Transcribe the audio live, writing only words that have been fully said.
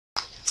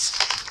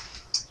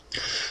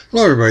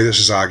Hello everybody, this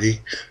is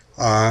Oggie.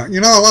 A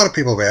lot of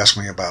people have asked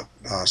me about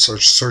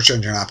search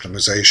engine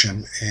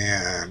optimization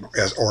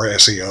or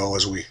SEO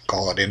as we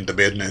call it in the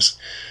business.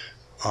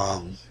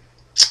 Um,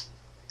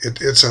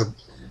 it's a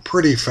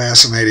pretty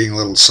fascinating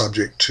little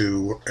subject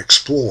to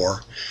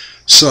explore.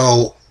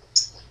 So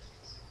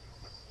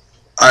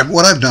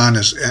what I've done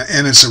is,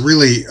 and it's a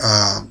really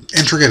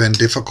intricate and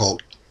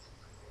difficult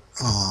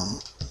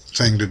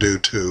thing to do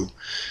too.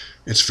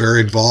 It's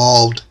very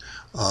involved.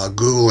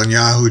 Google and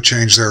Yahoo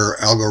change their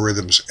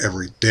algorithms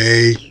every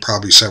day,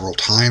 probably several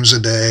times a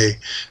day.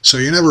 So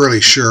you're never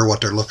really sure what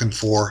they're looking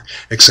for,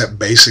 except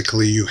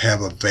basically you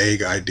have a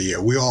vague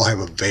idea. We all have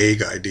a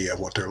vague idea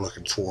of what they're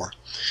looking for.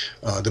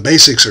 The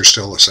basics are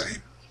still the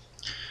same.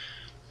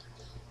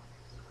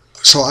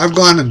 So I've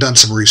gone and done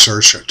some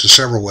research to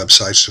several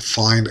websites to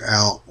find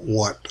out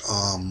what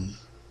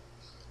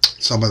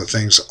some of the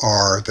things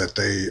are that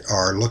they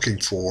are looking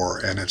for,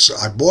 and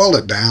I boiled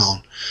it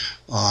down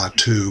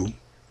to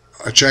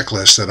a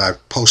checklist that I've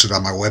posted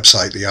on my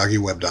website,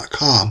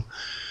 theoggieweb.com,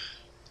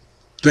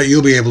 that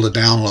you'll be able to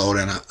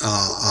download, and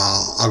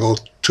I'll go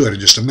to it in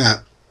just a minute.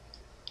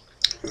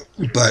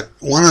 But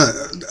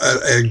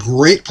a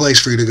great place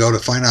for you to go to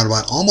find out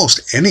about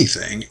almost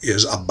anything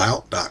is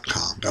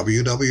about.com,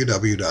 www.about.com.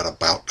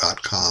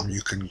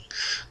 You can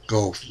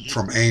go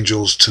from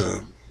angels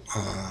to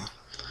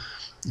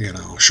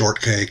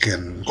shortcake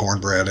and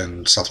cornbread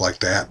and stuff like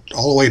that,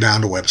 all the way down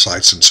to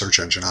websites and search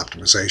engine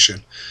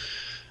optimization.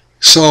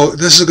 So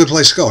this is a good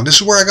place to go, and this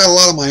is where I got a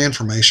lot of my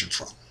information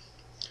from.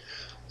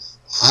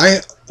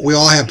 We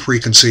all have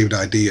preconceived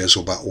ideas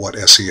about what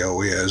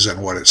SEO is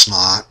and what it's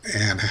not,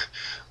 and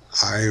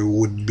I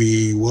would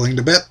be willing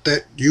to bet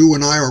that you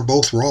and I are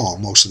both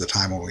wrong most of the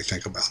time when we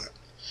think about it.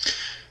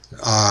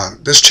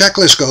 This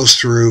checklist goes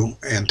through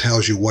and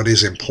tells you what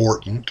is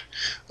important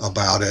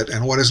about it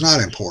and what is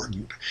not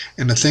important,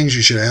 and the things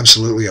you should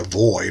absolutely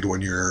avoid when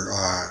you're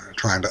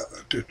trying to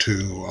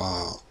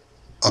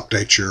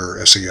update your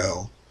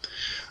SEO.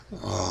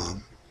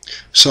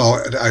 So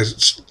I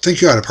think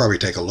you ought to probably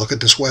take a look at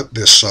this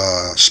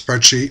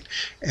spreadsheet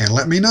and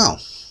let me know.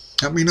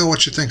 Let me know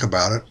what you think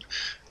about it.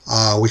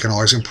 We can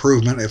always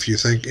improve it. If you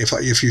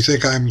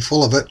think I'm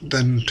full of it,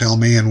 then tell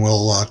me and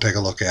we'll take a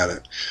look at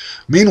it.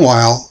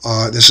 Meanwhile,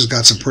 this has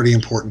got some pretty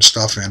important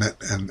stuff in it,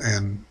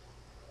 and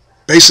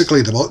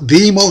basically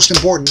the most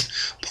important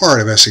part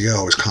of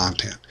SEO is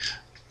content.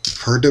 You've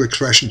heard the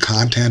expression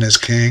 "content is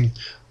king."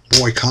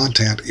 Boy,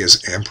 content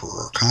is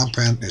emperor.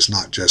 Content is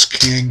not just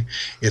king,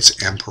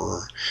 it's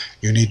emperor.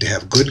 You need to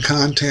have good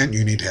content.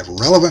 You need to have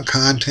relevant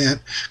content,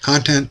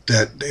 content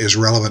that is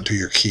relevant to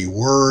your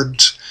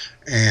keywords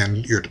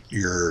and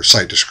your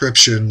site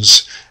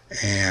descriptions,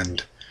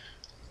 and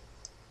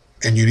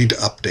you need to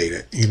update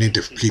it. You need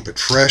to keep it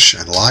fresh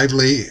and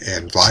lively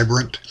and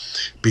vibrant,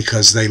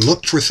 because they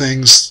look for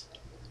things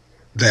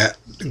that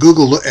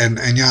Google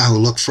and Yahoo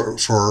look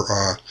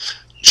for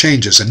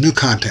changes and new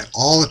content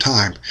all the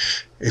time.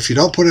 If you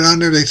don't put it on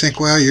there, they think,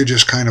 well, you're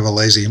just kind of a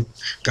lazy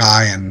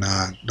guy and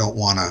don't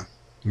want to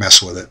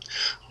mess with it.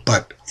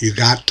 But you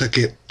got to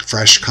get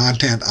fresh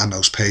content on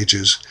those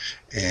pages,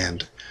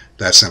 and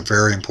that's a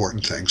very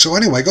important thing. So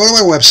anyway, go to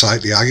my website,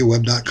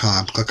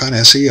 theoggieweb.com, click on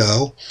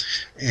SEO,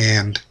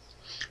 and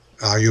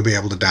you'll be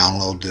able to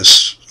download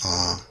this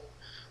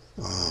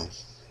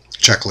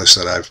checklist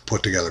that I've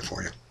put together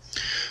for you.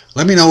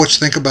 Let me know what you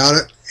think about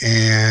it,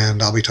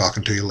 and I'll be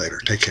talking to you later.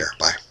 Take care.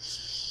 Bye.